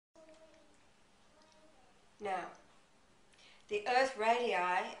Now, the Earth radii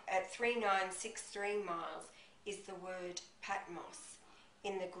at 3963 miles is the word Patmos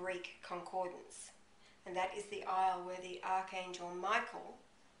in the Greek concordance. And that is the isle where the Archangel Michael,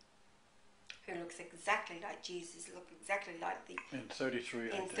 who looks exactly like Jesus, looked exactly like the... In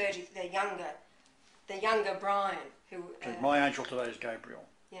 33 In 30, the younger Brian, who... my angel today is Gabriel.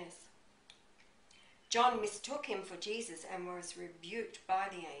 Yes. John mistook him for Jesus and was rebuked by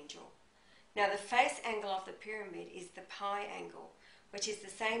the angel. Now the face angle of the pyramid is the pi angle, which is the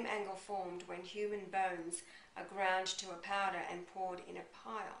same angle formed when human bones are ground to a powder and poured in a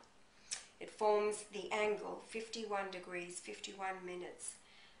pile. It forms the angle 51 degrees 51 minutes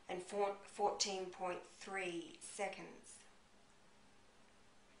and 14.3 seconds.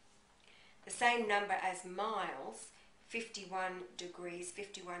 The same number as miles, 51 degrees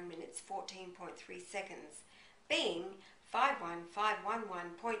 51 minutes 14.3 seconds, being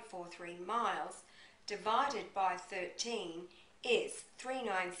 51511.43 miles divided by 13 is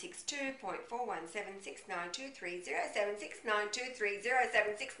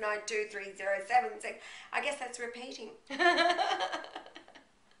 3962.417692307692307692307. I guess that's repeating.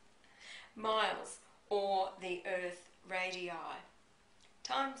 Miles, or the Earth radii,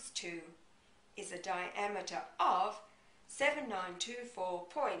 times 2 is a diameter of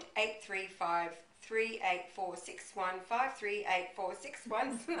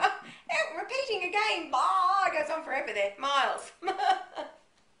 7924.8353846153846153846. Repeating again, blah, it goes on forever there. Miles.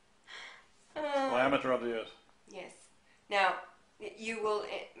 Diameter of the Earth. Yes. Now, you will,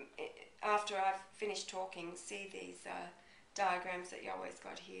 after I've finished talking, see these diagrams that Yahweh's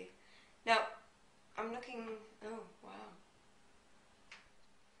got here. Now, I'm looking, oh, wow.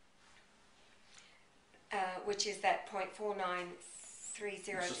 Which is that 0.4930 degrees.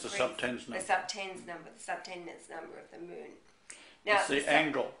 This is the subtens number. The subtens number of the moon. Now, it's the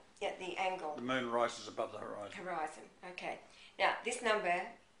angle. Yeah, the angle. The moon rises above the horizon. Okay. Now, this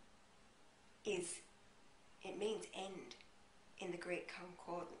number is, it means end in the Greek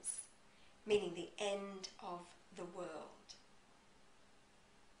concordance, meaning the end of the world.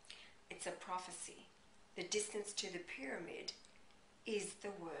 It's a prophecy. The distance to the pyramid is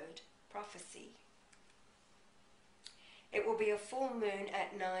the word prophecy. It will be a full moon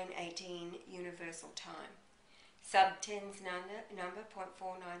at 9:18 universal time. Subtens number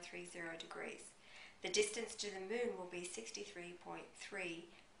 0.4930 degrees. The distance to the moon will be 63.3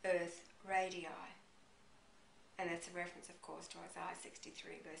 Earth radii. And that's a reference, of course, to Isaiah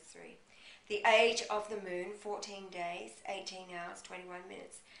 63 verse 3. The age of the moon, 14 days, 18 hours, 21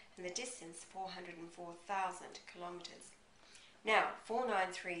 minutes. And the distance, 404,000 kilometers. Now,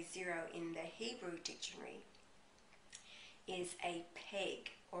 4930 in the Hebrew dictionary is a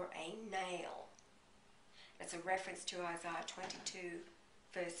peg or a nail. That's a reference to Isaiah 22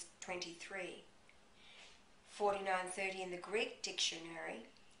 verse 23. 4930 in the Greek dictionary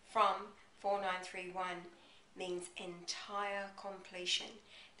from 4931 means entire completion.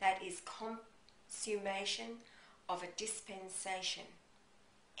 That is consummation of a dispensation.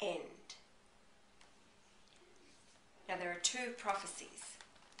 End. Now there are two prophecies.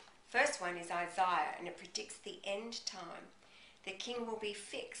 First one is Isaiah, and it predicts the end time. The king will be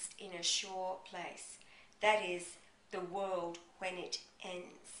fixed in a sure place. That is, the world when it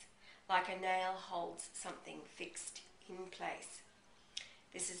ends. Like a nail holds something fixed in place.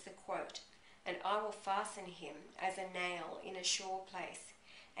 This is the quote. And I will fasten him as a nail in a sure place,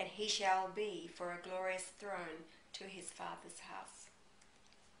 and he shall be for a glorious throne to his father's house.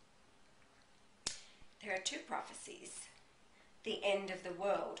 There are two prophecies. The end of the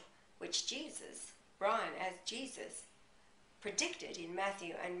world, which Jesus, Brian as Jesus, predicted in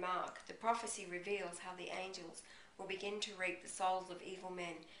Matthew and Mark. The prophecy reveals how the angels will begin to reap the souls of evil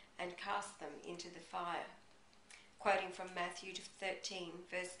men and cast them into the fire. Quoting from Matthew 13,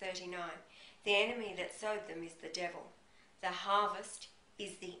 verse 39, the enemy that sowed them is the devil. The harvest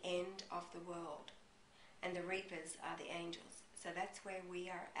is the end of the world, and the reapers are the angels. So that's where we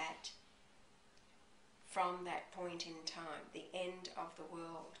are at from that point in time, the end of the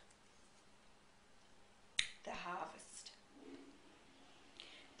world, the harvest.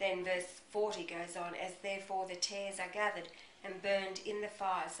 Then verse 40 goes on, as therefore the tares are gathered and burned in the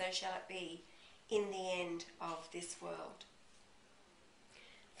fire, so shall it be in the end of this world.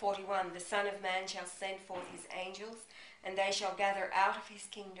 41, the Son of Man shall send forth his angels, and they shall gather out of his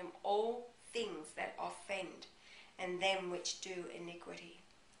kingdom all things that offend, and them which do iniquity.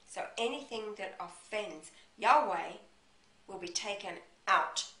 So anything that offends Yahweh will be taken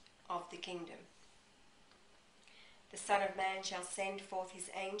out of the kingdom. The Son of Man shall send forth his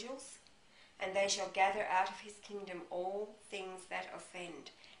angels, and they shall gather out of his kingdom all things that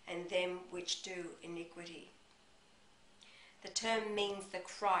offend, and them which do iniquity. The term means the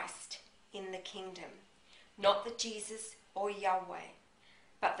Christ in the kingdom, not the Jesus or Yahweh,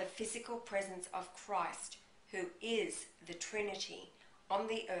 but the physical presence of Christ, who is the Trinity on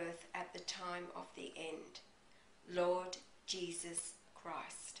the earth at the time of the end, Lord Jesus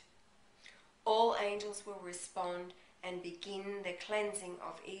Christ. All angels will respond and begin the cleansing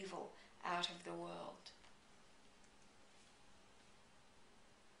of evil out of the world.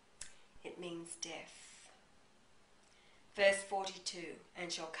 It means death. Verse 42,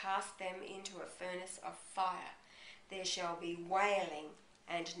 and shall cast them into a furnace of fire. There shall be wailing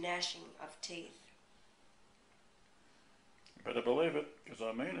and gnashing of teeth. You better believe it, because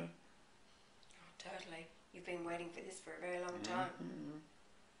I mean it. Oh, totally. You've been waiting for this for a very long time. Mm-hmm.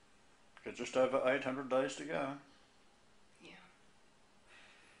 Got just over 800 days to go. Yeah.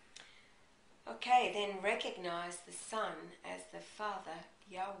 Okay, then recognize the Son as the Father,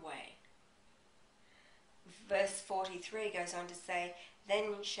 Yahweh. Verse 43 goes on to say,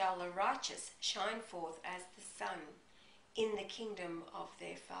 then shall the righteous shine forth as the sun in the kingdom of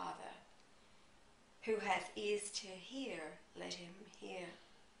their Father. Who hath ears to hear, let him hear.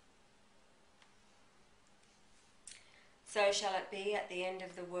 So shall it be at the end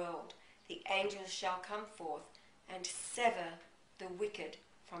of the world. The angels shall come forth and sever the wicked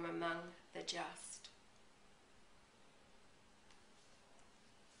from among the just.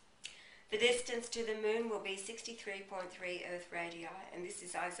 The distance to the moon will be 63.3 Earth radii, and this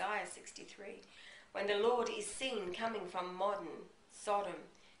is Isaiah 63, when the Lord is seen coming from modern Sodom,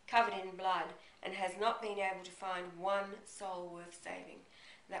 covered in blood, and has not been able to find one soul worth saving.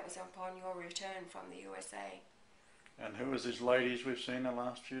 That was upon your return from the USA. And who is these ladies we've seen the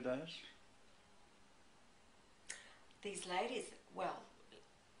last few days? These ladies, well,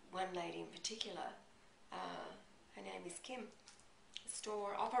 one lady in particular, her name is Kim, a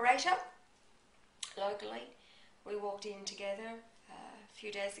store operator locally. We walked in together a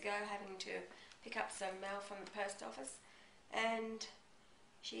few days ago having to pick up some mail from the post office, and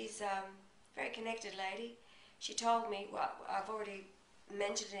she's a very connected lady. She told me, well, I've already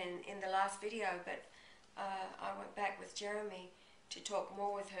mentioned it in the last video, but I went back with Jeremy to talk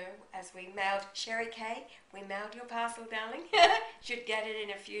more with her as we mailed, Sherry Kay, we mailed your parcel, darling. Should get it in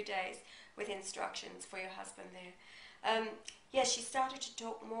a few days with instructions for your husband there. Yeah, she started to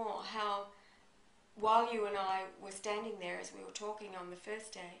talk more how while you and I were standing there as we were talking on the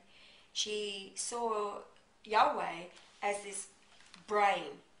first day, she saw Yahweh as this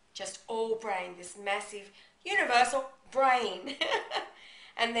brain, just all brain, this massive universal brain.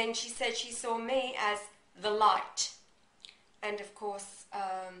 And then she said she saw me as the light. And of course,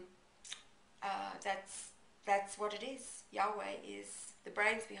 that's what it is. Yahweh is the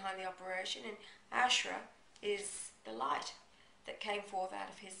brains behind the operation, and Asherah is the light that came forth out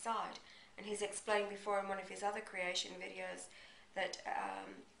of his side. And he's explained before in one of his other creation videos that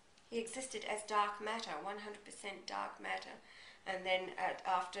he existed as dark matter, 100% dark matter. And then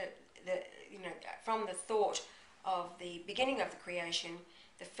after the, from the thought of the beginning of the creation,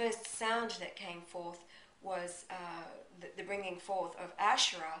 the first sound that came forth was the bringing forth of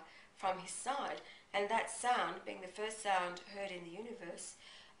Asherah from his side. And that sound, being the first sound heard in the universe,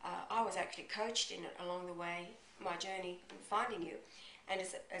 I was actually coached in it along the way, my journey in finding you. And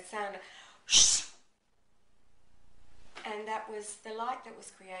it's a sound of and that was the light that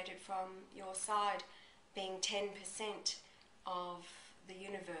was created from your side, being 10% of the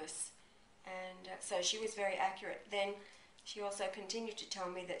universe. And so she was very accurate. Then she also continued to tell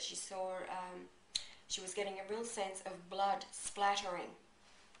me that she saw, she was getting a real sense of blood splattering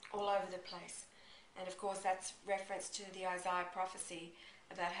all over the place. And of course that's reference to the Isaiah prophecy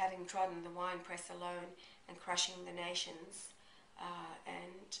about having trodden the winepress alone and crushing the nations.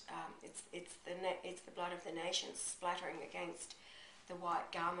 It's the blood of the nations splattering against the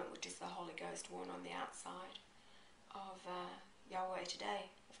white garment, which is the Holy Ghost worn on the outside of Yahweh today,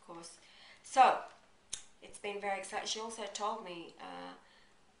 of course. So it's been very exciting. She also told me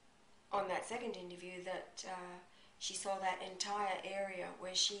on that second interview that she saw that entire area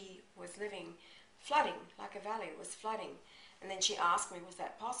where she was living flooding, like a valley was flooding. And then she asked me, was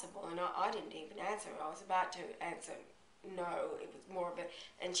that possible? And I didn't even answer. I was about to answer no, it was more of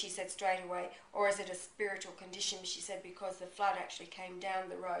a, and she said straight away, or is it a spiritual condition? She said because the flood actually came down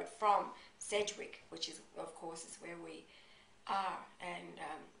the road from Sedgwick, which is, of course, is where we are. And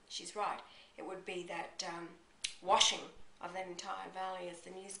she's right. It would be that washing of that entire valley as the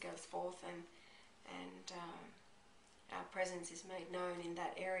news goes forth and our presence is made known in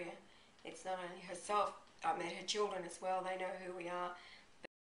that area. It's not only herself, I met her children as well. They know who we are.